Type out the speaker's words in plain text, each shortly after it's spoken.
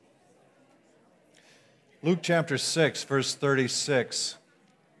Luke chapter 6, verse 36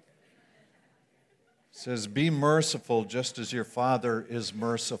 says, "Be merciful just as your Father is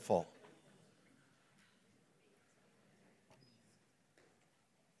merciful."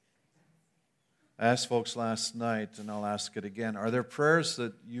 I asked folks last night, and I'll ask it again, are there prayers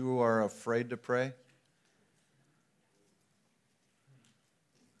that you are afraid to pray?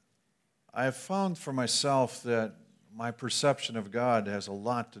 I have found for myself that my perception of God has a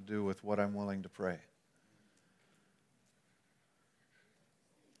lot to do with what I'm willing to pray.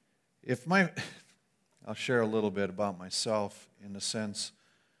 I'll share a little bit about myself in the sense,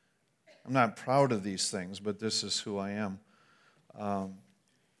 I'm not proud of these things, but this is who I am.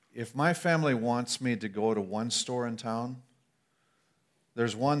 If my family wants me to go to one store in town,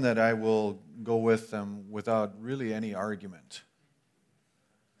 there's one that I will go with them without really any argument.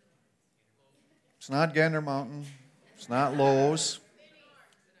 It's not Gander Mountain. It's not Lowe's.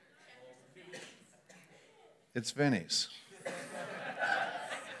 It's Vinnie's.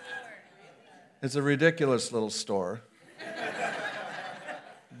 It's a ridiculous little store.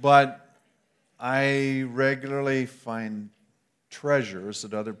 But I regularly find treasures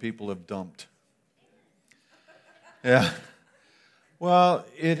that other people have dumped. Yeah. Well,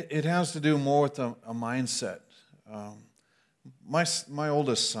 it has to do more with a mindset. My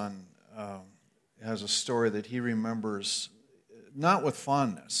oldest son has a story that he remembers, not with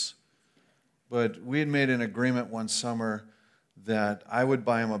fondness, but we had made an agreement one summer that I would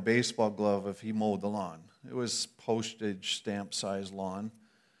buy him a baseball glove if he mowed the lawn. It was postage stamp size lawn.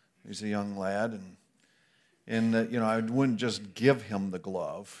 He's a young lad, and I wouldn't just give him the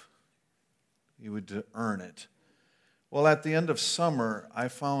glove. He would earn it. Well, at the end of summer, I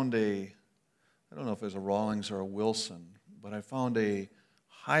found I don't know if it was a Rawlings or a Wilson, but I found a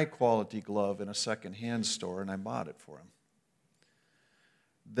high-quality glove in a second-hand store, and I bought it for him.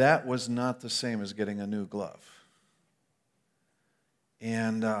 That was not the same as getting a new glove.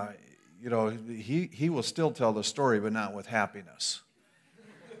 And, he will still tell the story, but not with happiness.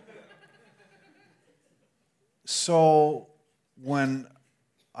 So when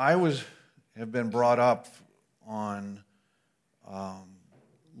I have been brought up on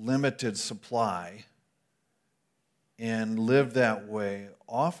limited supply and lived that way,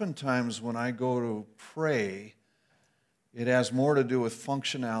 oftentimes when I go to pray, it has more to do with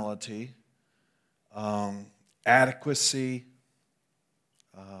functionality, adequacy,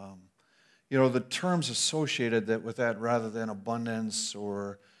 the terms associated with that rather than abundance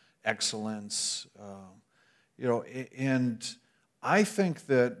or excellence. And I think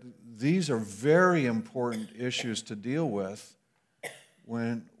that these are very important issues to deal with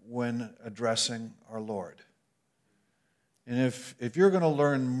when addressing our Lord. And if you're going to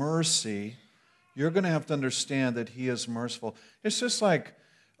learn mercy, you're going to have to understand that He is merciful. It's just like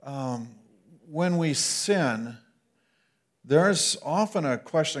when we sin, there's often a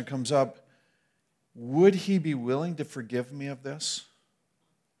question that comes up, would He be willing to forgive me of this?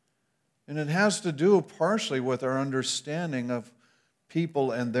 And it has to do partially with our understanding of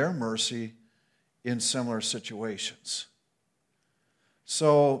people and their mercy in similar situations.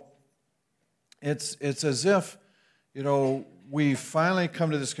 So it's as if, we finally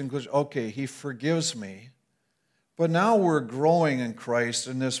come to this conclusion, okay, He forgives me, but now we're growing in Christ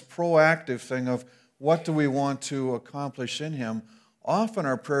in this proactive thing of what do we want to accomplish in Him. Often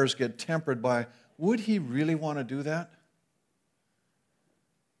our prayers get tempered by, would He really want to do that?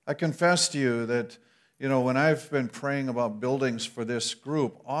 I confess to you that, when I've been praying about buildings for this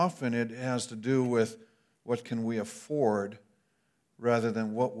group, often it has to do with what can we afford rather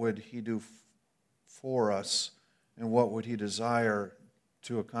than what would He do for us and what would He desire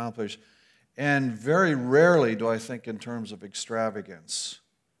to accomplish. And very rarely do I think in terms of extravagance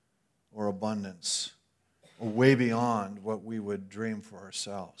or abundance, or way beyond what we would dream for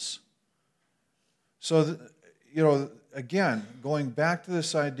ourselves. So, again, going back to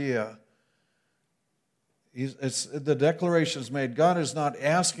this idea, the declaration is made, God is not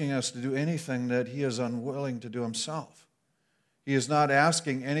asking us to do anything that He is unwilling to do Himself. He is not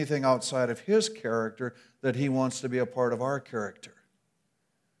asking anything outside of His character that He wants to be a part of our character.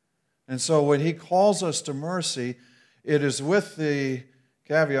 And so when He calls us to mercy, it is with the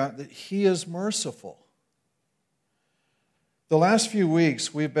caveat that He is merciful. The last few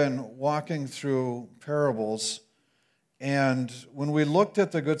weeks, we've been walking through parables, and when we looked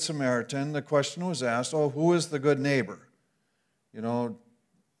at the Good Samaritan, the question was asked, who is the good neighbor?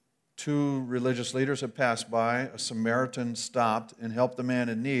 Two religious leaders had passed by, a Samaritan stopped and helped the man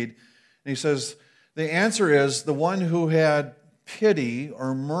in need, and he says, the answer is the one who had pity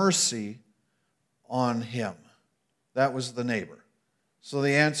or mercy on him. That was the neighbor. So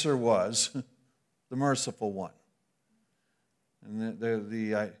the answer was the merciful one. And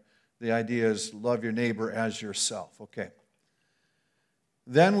the idea is love your neighbor as yourself. Okay.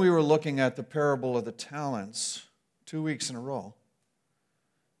 Then we were looking at the parable of the talents 2 weeks in a row.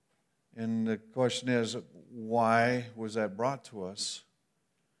 And the question is, why was that brought to us?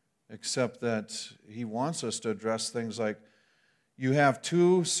 Except that he wants us to address things like, you have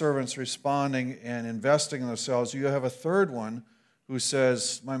two servants responding and investing in themselves. You have a third one who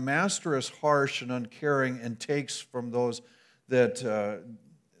says, my master is harsh and uncaring and takes from those that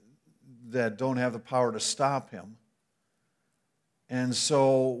don't have the power to stop him. And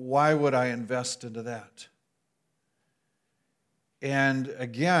so why would I invest into that? And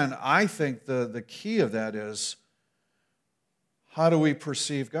again, I think the key of that is, how do we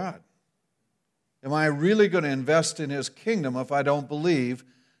perceive God? Am I really going to invest in His kingdom if I don't believe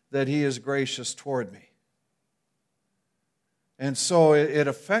that He is gracious toward me? And so it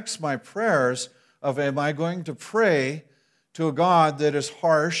affects my prayers of, am I going to pray to a God that is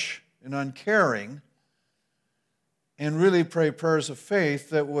harsh and uncaring, and really pray prayers of faith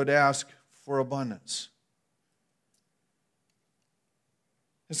that would ask for abundance?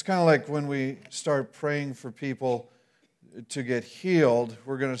 It's kind of like when we start praying for people to get healed,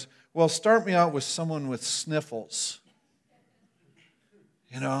 we're going to, well, start me out with someone with sniffles.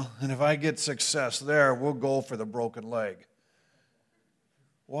 And if I get success there, we'll go for the broken leg.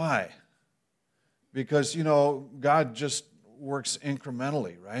 Why? Because, God just works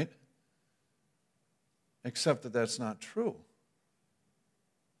incrementally, right? Except that that's not true.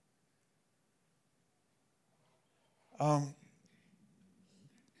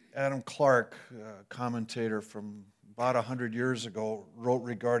 Adam Clarke, a commentator from about 100 years ago, wrote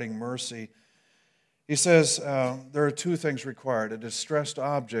regarding mercy. He says there are two things required: a distressed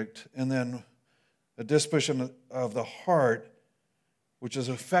object and then a disposition of the heart which is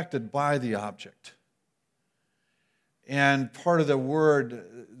affected by the object. And part of the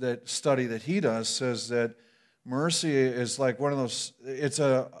word study that he does says that mercy is like one of those, it's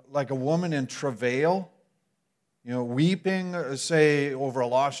like a woman in travail, weeping, say, over a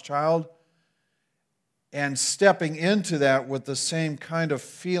lost child, and stepping into that with the same kind of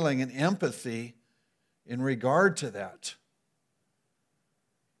feeling and empathy in regard to that.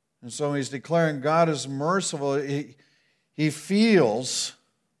 And so he's declaring God is merciful. He feels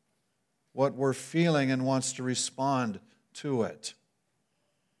what we're feeling and wants to respond to it.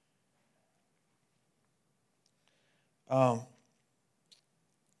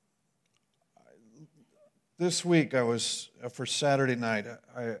 This week for Saturday night,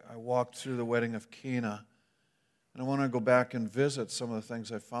 I walked through the wedding of Cana, and I want to go back and visit some of the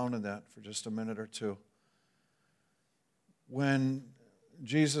things I found in that for just a minute or two. When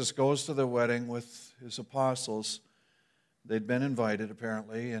Jesus goes to the wedding with his apostles, they'd been invited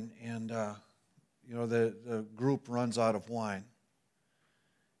apparently, and the group runs out of wine.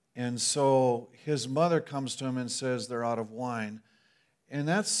 And so his mother comes to him and says they're out of wine. And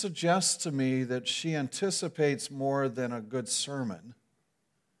that suggests to me that she anticipates more than a good sermon.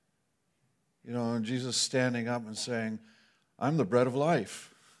 And Jesus standing up and saying, I'm the bread of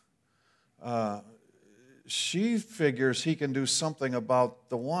life. She figures he can do something about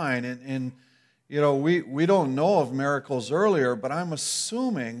the wine. And we don't know of miracles earlier, but I'm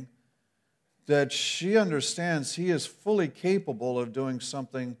assuming that she understands he is fully capable of doing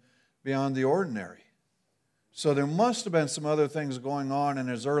something beyond the ordinary. So there must have been some other things going on in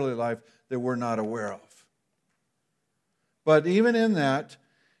his early life that we're not aware of. But even in that,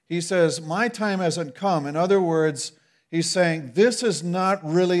 he says, my time hasn't come. In other words, he's saying, this is not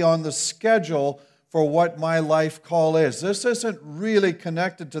really on the schedule for what my life call is. This isn't really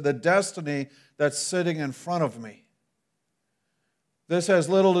connected to the destiny that's sitting in front of me. This has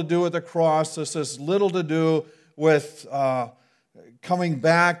little to do with the cross. This has little to do with coming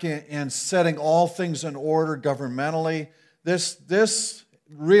back and setting all things in order governmentally. This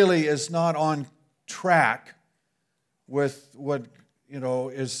really is not on track with what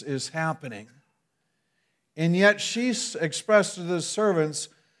is happening. And yet she's expressed to the servants,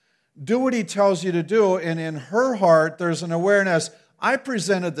 do what he tells you to do. And in her heart, there's an awareness, I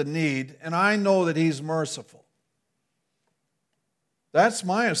presented the need, and I know that he's merciful. That's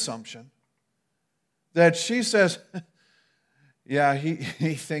my assumption. That she says, yeah, he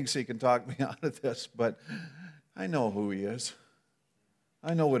thinks he can talk me out of this, but I know who he is.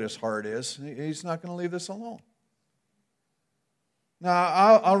 I know what his heart is. He's not going to leave this alone.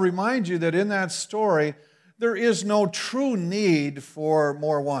 Now, I'll remind you that in that story, there is no true need for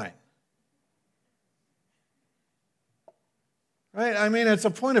more wine. Right? I mean, it's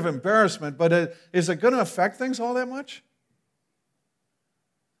a point of embarrassment, but is it going to affect things all that much?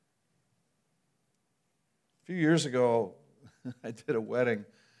 A few years ago, I did a wedding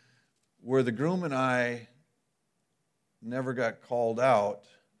where the groom and I never got called out,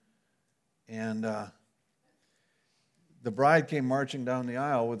 and the bride came marching down the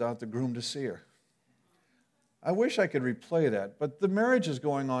aisle without the groom to see her. I wish I could replay that, but the marriage is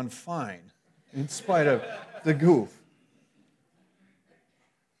going on fine in spite of the goof.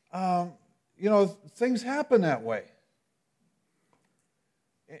 Things happen that way.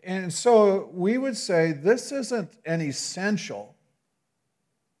 And so we would say this isn't an essential,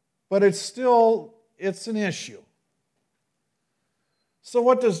 but it's an issue. So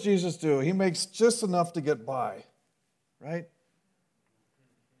what does Jesus do? He makes just enough to get by, right?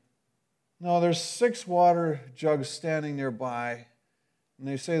 No, there's 6 water jugs standing nearby, and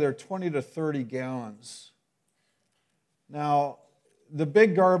they say they're 20 to 30 gallons. Now, the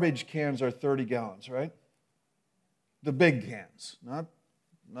big garbage cans are 30 gallons, right? The big cans, not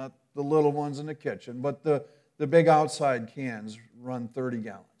the little ones in the kitchen, but the big outside cans run 30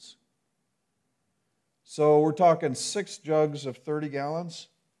 gallons. So we're talking 6 jugs of 30 gallons.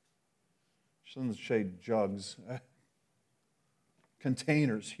 Shouldn't say jugs.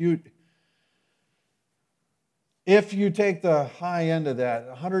 Containers, huge. If you take the high end of that,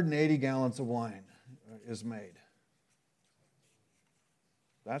 180 gallons of wine is made.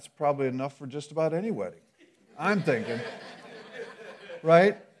 That's probably enough for just about any wedding, I'm thinking.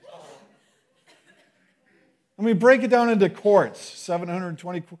 Right? I mean, break it down into quarts,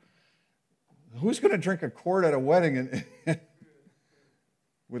 720. Who's going to drink a quart at a wedding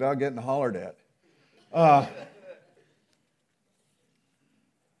without getting hollered at?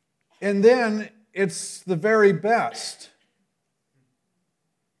 And then it's the very best,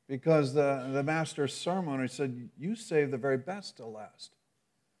 because the master's ceremony said, you save the very best till last.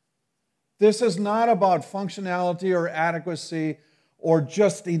 This is not about functionality or adequacy or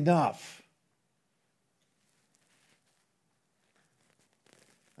just enough.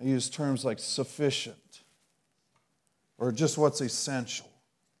 I use terms like sufficient or just what's essential,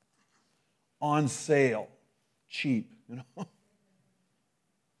 on sale, cheap,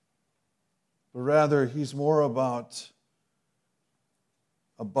 But rather, he's more about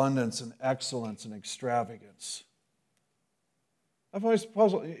abundance and excellence and extravagance. I've always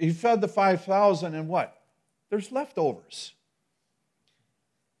puzzled. He fed the 5,000 and what? There's leftovers.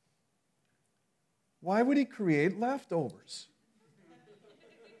 Why would he create leftovers?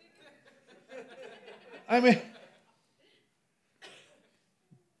 I mean,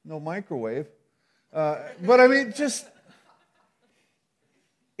 no microwave. But I mean, just,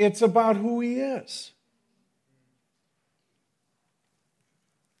 it's about who he is.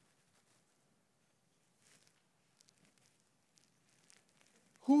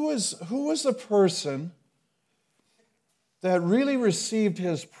 Who is the person that really received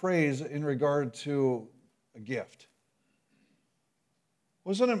his praise in regard to a gift?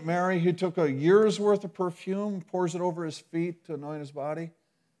 Wasn't it Mary who took a year's worth of perfume, pours it over his feet to anoint his body?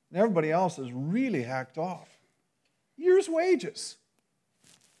 And everybody else is really hacked off. Year's wages.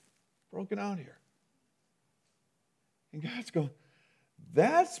 Broken out here. And God's going,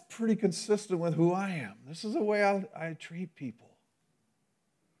 that's pretty consistent with who I am. This is the way I treat people.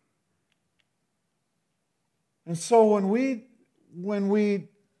 And so when we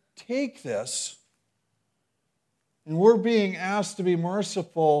take this and we're being asked to be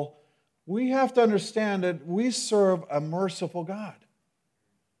merciful, we have to understand that we serve a merciful God.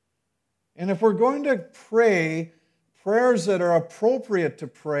 And if we're going to pray prayers that are appropriate to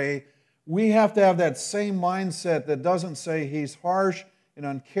pray, we have to have that same mindset that doesn't say he's harsh and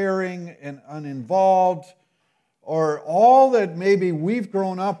uncaring and uninvolved, or all that maybe we've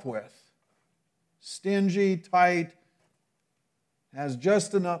grown up with. Stingy, tight, has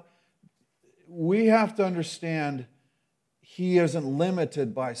just enough. We have to understand he isn't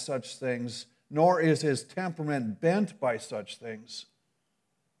limited by such things, nor is his temperament bent by such things,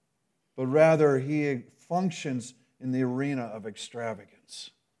 but rather he functions in the arena of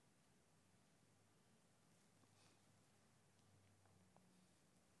extravagance.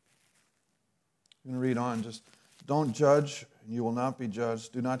 I'm going to read on. Just don't judge, and you will not be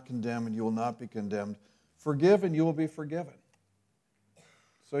judged. Do not condemn, and you will not be condemned. Forgive, and you will be forgiven.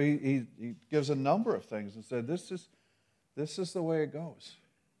 So he gives a number of things and said, this is the way it goes.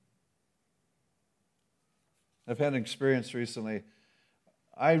 I've had an experience recently.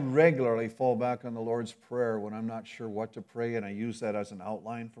 I regularly fall back on the Lord's Prayer when I'm not sure what to pray, and I use that as an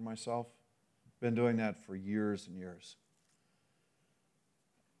outline for myself. Been doing that for years and years.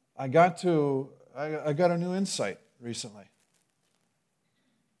 I got a new insight recently.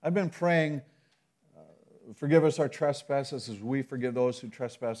 I've been praying, forgive us our trespasses as we forgive those who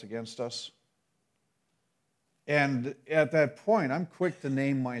trespass against us. And at that point, I'm quick to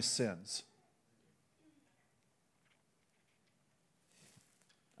name my sins.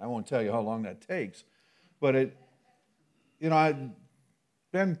 I won't tell you how long that takes, but I've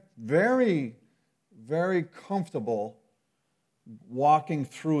been very, very comfortable walking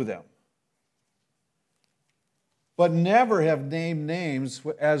through them, but never have named names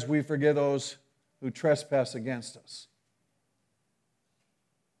as we forgive those who trespass against us.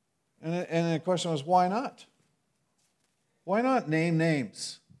 And the question was, why not? Why not name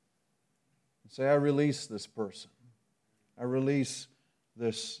names? And say, I release this person. I release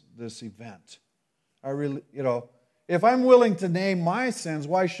this event. If I'm willing to name my sins,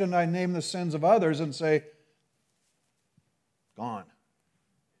 why shouldn't I name the sins of others and say, gone.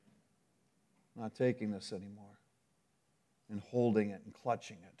 Not taking this anymore. And holding it and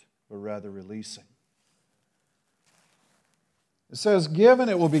clutching it, but rather releasing. It says, given,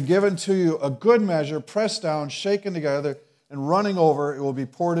 it will be given to you a good measure, pressed down, shaken together, and running over, it will be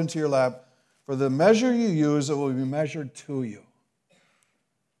poured into your lap. For the measure you use, it will be measured to you.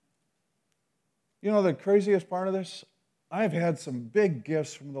 You know the craziest part of this? I've had some big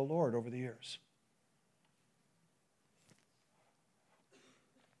gifts from the Lord over the years.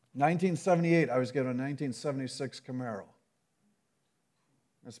 1978, I was given a 1976 Camaro.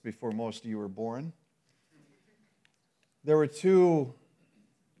 That's before most of you were born. There were two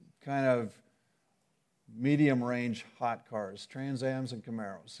kind of medium-range hot cars, Trans Ams and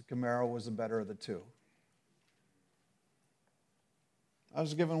Camaros. The Camaro was the better of the two. I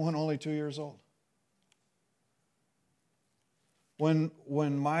was given one only 2 years old. When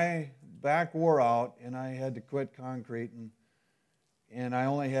my back wore out and I had to quit concrete and I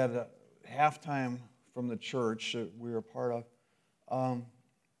only had a half-time from the church that we were a part of,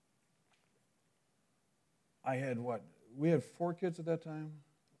 I had what? We had 4 kids at that time,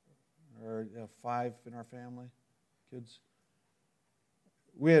 or 5 in our family, kids.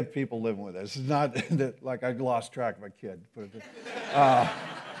 We had people living with us. It's not that like I lost track of a kid,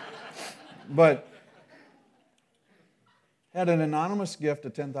 but had an anonymous gift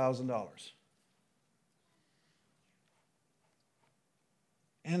of $10,000.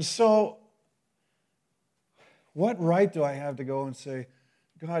 And so, what right do I have to go and say,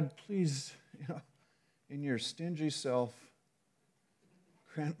 God, please, in your stingy self,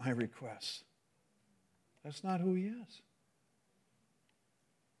 grant my request? That's not who he is.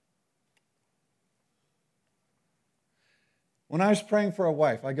 When I was praying for a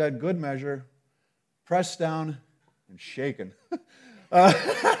wife, I got good measure, pressed down, and shaken.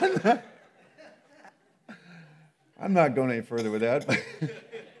 I'm not going any further with that.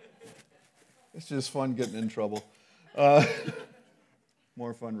 It's just fun getting in trouble.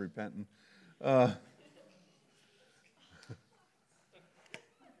 More fun repenting. God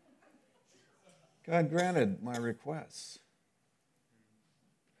granted my requests.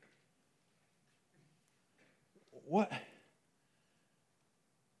 What?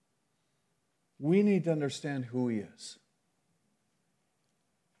 We need to understand who he is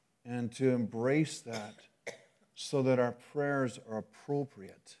and to embrace that so that our prayers are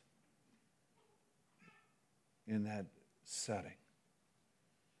appropriate in that setting.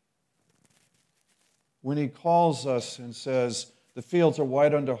 When he calls us and says, the fields are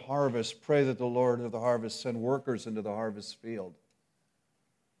white unto harvest, pray that the Lord of the harvest send workers into the harvest field.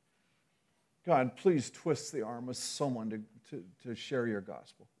 God, please twist the arm of someone to share your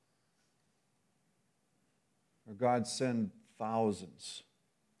gospel. Or God, send thousands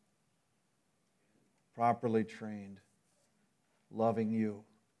properly trained, loving you.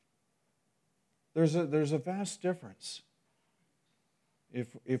 There's a vast difference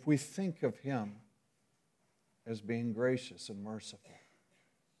if we think of him as being gracious and merciful.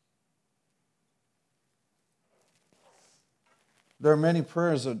 There are many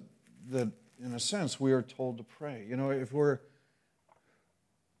prayers that in a sense, we are told to pray. If we're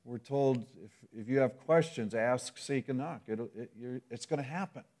told, if you have questions, ask, seek, and knock. It's going to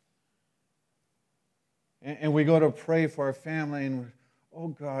happen. And we go to pray for our family, and oh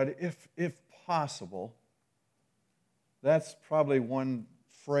God, if possible, that's probably one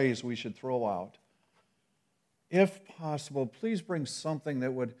phrase we should throw out. If possible, please bring something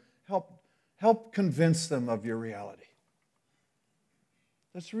that would help convince them of your reality.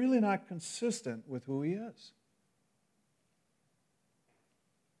 That's really not consistent with who he is.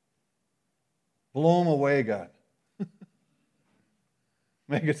 Blow them away, God.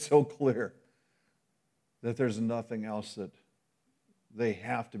 Make it so clear that there's nothing else that they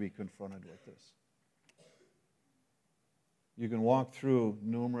have to be confronted with this. You can walk through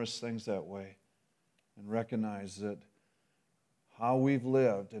numerous things that way and recognize that how we've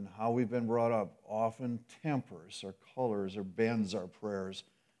lived and how we've been brought up often tempers or colors or bends our prayers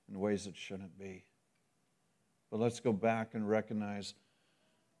in ways that shouldn't be. But let's go back and recognize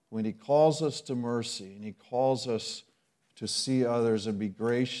when He calls us to mercy and He calls us to see others and be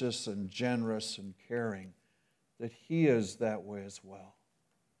gracious and generous and caring, that He is that way as well.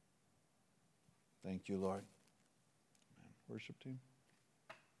 Thank you, Lord. Amen. Worship team.